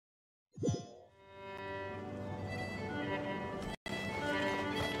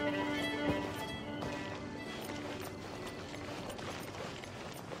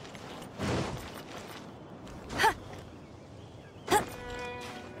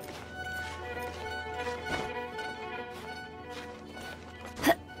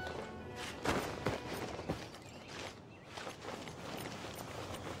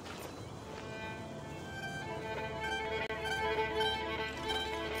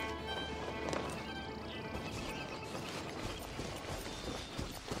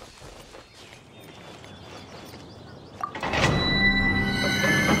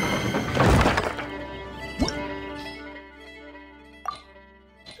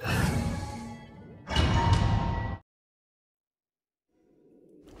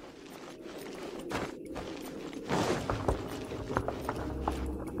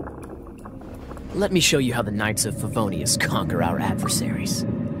Let me show you how the Knights of Favonius conquer our adversaries.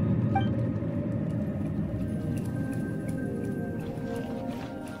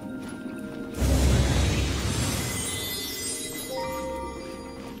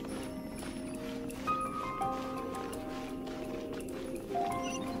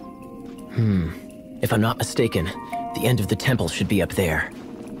 If I'm not mistaken, the end of the temple should be up there.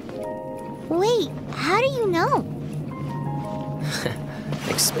 Wait, how do you know?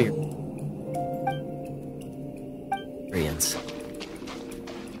 Experience.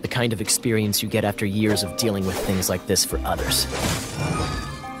 The kind of experience you get after years of dealing with things like this for others.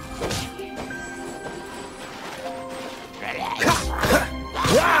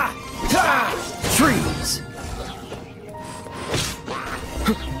 Freeze!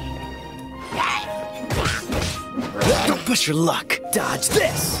 Don't push your luck. Dodge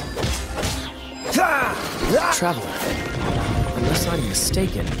this! Traveler, unless I'm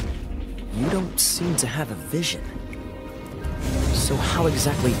mistaken, you don't seem to have a vision. So how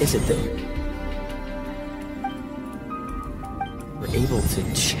exactly is it that we're able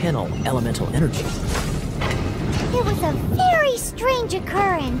to channel elemental energy? It was a very strange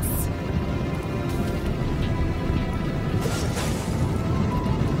occurrence.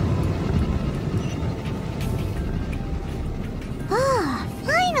 Ah,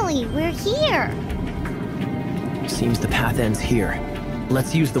 finally, we're here. Seems the path ends here.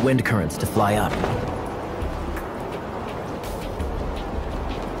 Let's use the wind currents to fly up.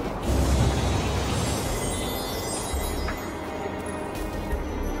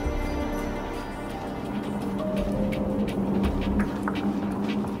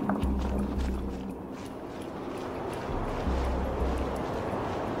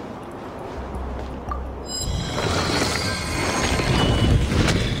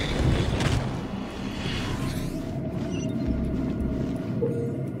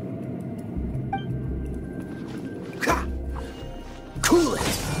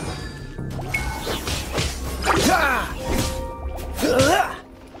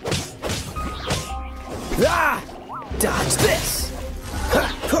 Dodge this!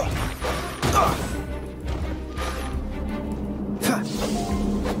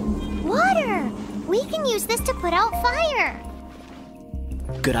 Water! We can use this to put out fire.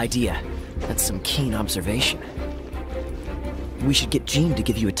 Good idea. That's some keen observation. We should get Jean to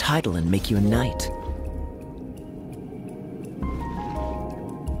give you a title and make you a knight.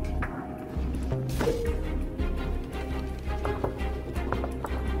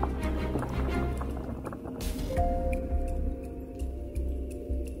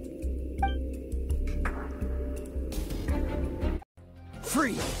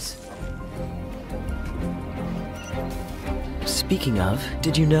 Freeze! Speaking of,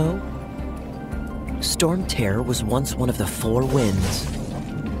 did you know? Storm Terror was once one of the Four Winds.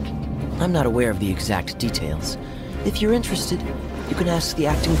 I'm not aware of the exact details. If you're interested, you can ask the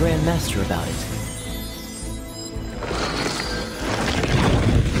acting Grand Master about it.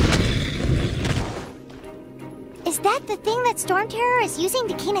 Is that the thing that Storm Terror is using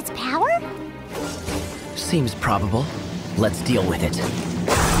to gain its power? Seems probable. Let's deal with it.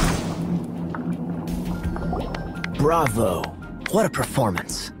 Bravo! What a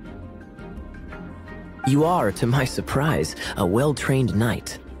performance. You are, to my surprise, a well-trained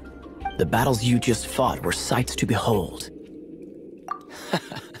knight. The battles you just fought were sights to behold.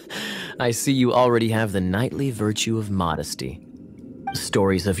 I see you already have the knightly virtue of modesty.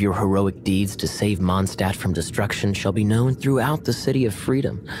 Stories of your heroic deeds to save Mondstadt from destruction shall be known throughout the City of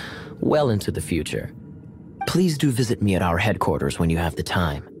Freedom, well into the future. Please do visit me at our headquarters when you have the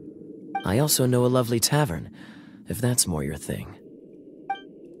time. I also know a lovely tavern, if that's more your thing.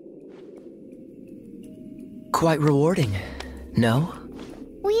 Quite rewarding, no?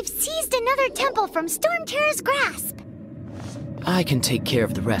 We've seized another temple from Storm Terror's grasp. I can take care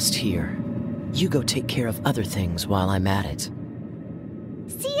of the rest here. You go take care of other things while I'm at it.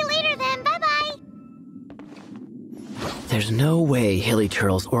 See you later then, bye-bye! There's no way Hilly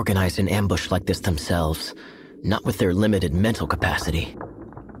Turtles organized an ambush like this themselves. Not with their limited mental capacity.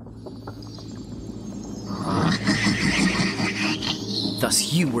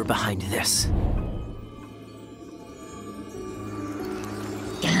 Thus you were behind this.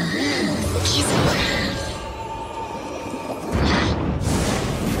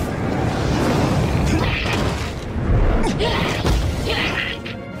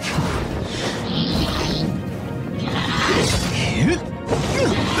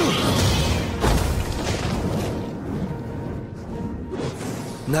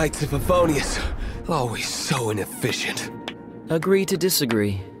 Knights of Favonius, always so inefficient. Agree to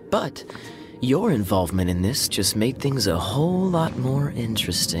disagree, but your involvement in this just made things a whole lot more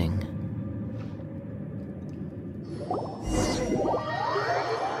interesting.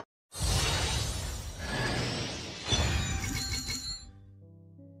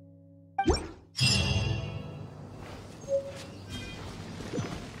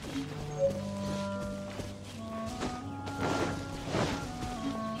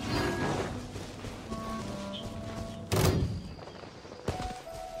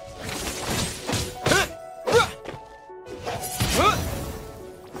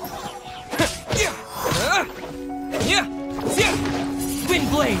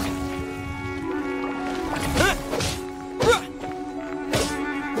 blade!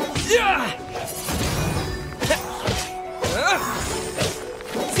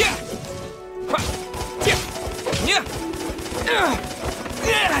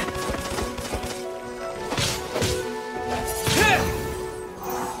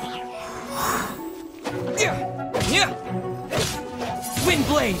 Wind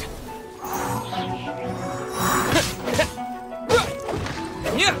blade!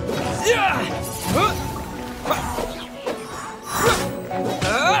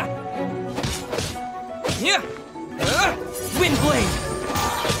 Wind blade!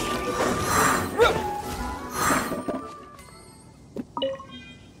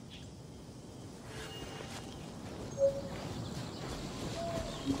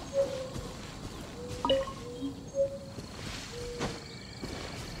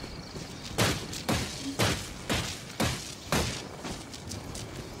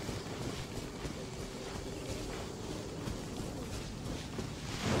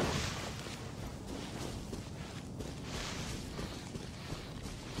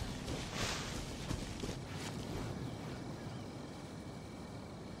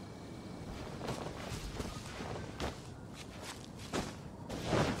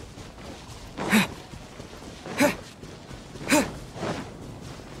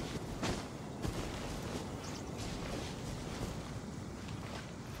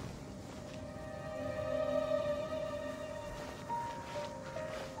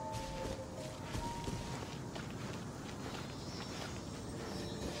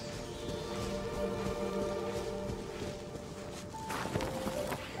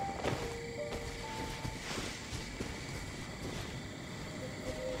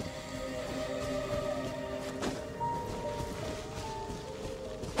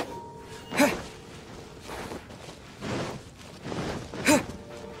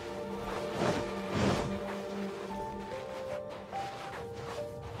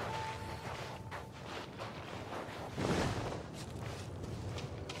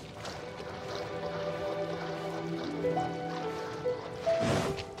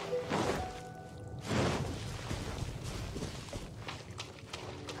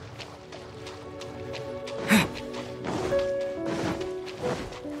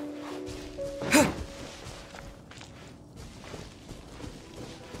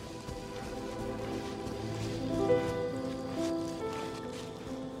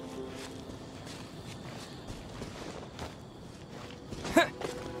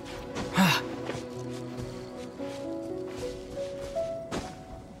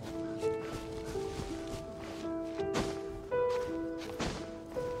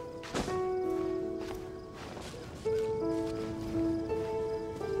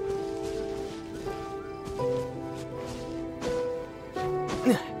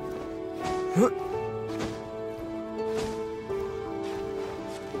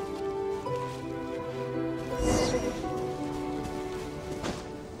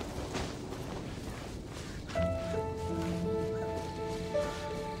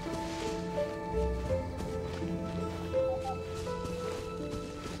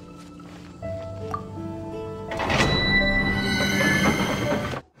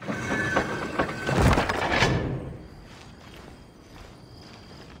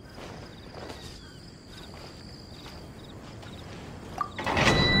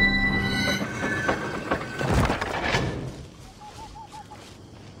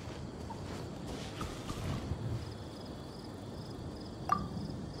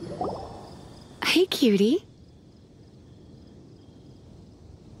 Hey, cutie.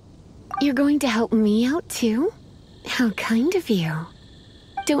 You're going to help me out, too? How kind of you.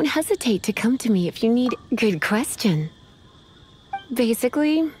 Don't hesitate to come to me if you need... Good question.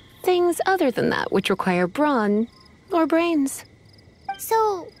 Basically, things other than that which require brawn or brains.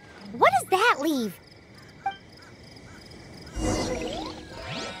 So, what does that leave?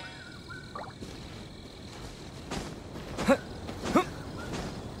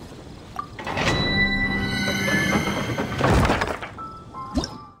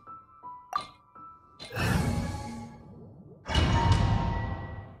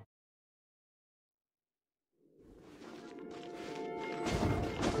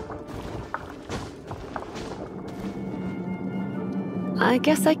 I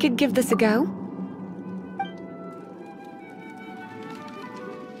guess I could give this a go.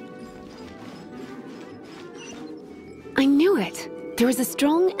 I knew it. There is a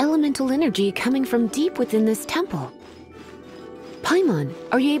strong elemental energy coming from deep within this temple. Paimon,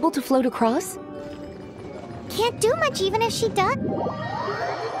 are you able to float across? Can't do much even if she does.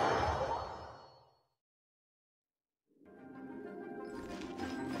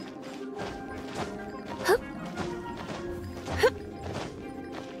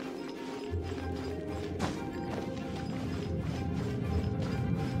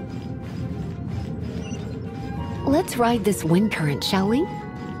 Let's ride this wind current, shall we?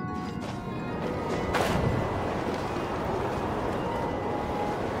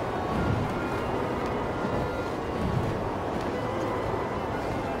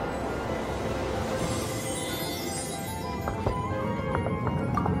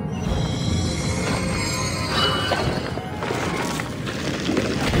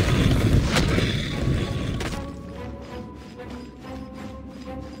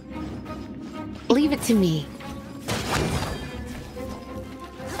 Leave it to me.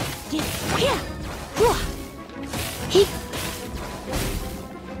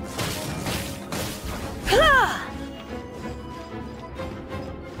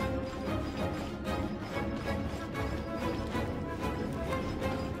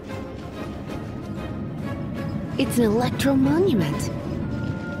 It's an electro monument.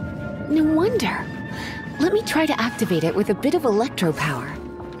 No wonder. Let me try to activate it with a bit of electro power.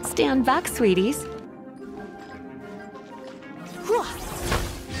 Stand back, sweeties.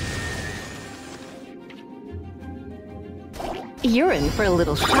 You're in for a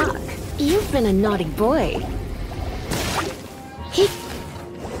little shock. You've been a naughty boy.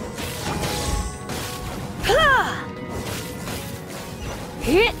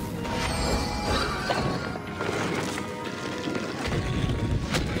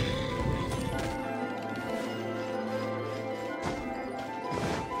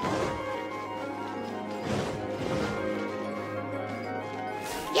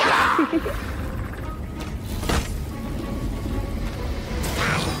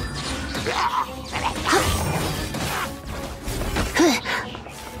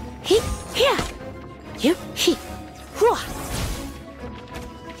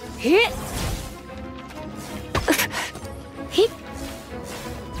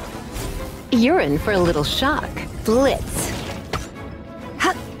 You're in for a little shock. Blitz.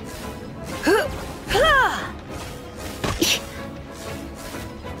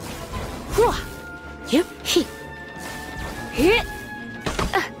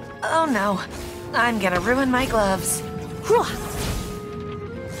 Oh no, I'm gonna ruin my gloves.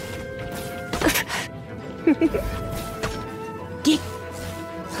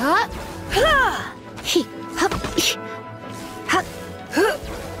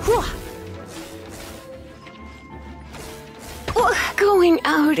 Going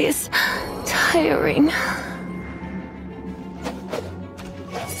out is tiring.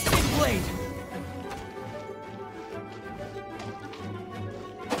 Blade!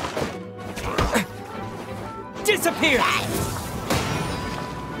 Disappear!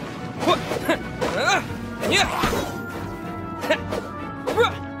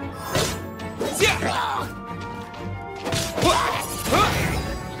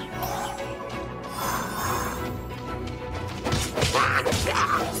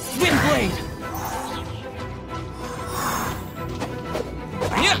 Windblade!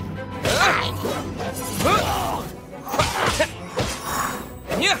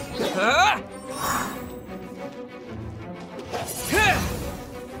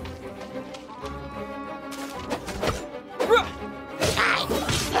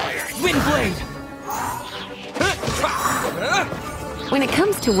 Windblade! When it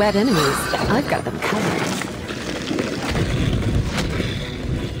comes to wet enemies, I've got them covered.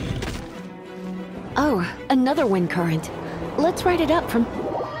 Oh, another wind current. Let's ride it up from...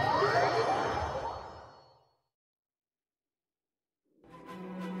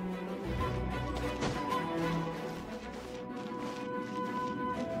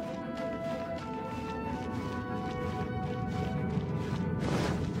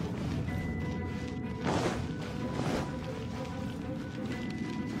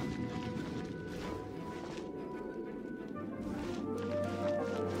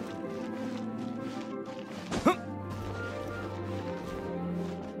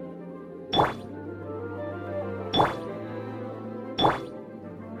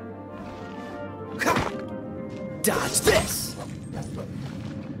 Dodge this!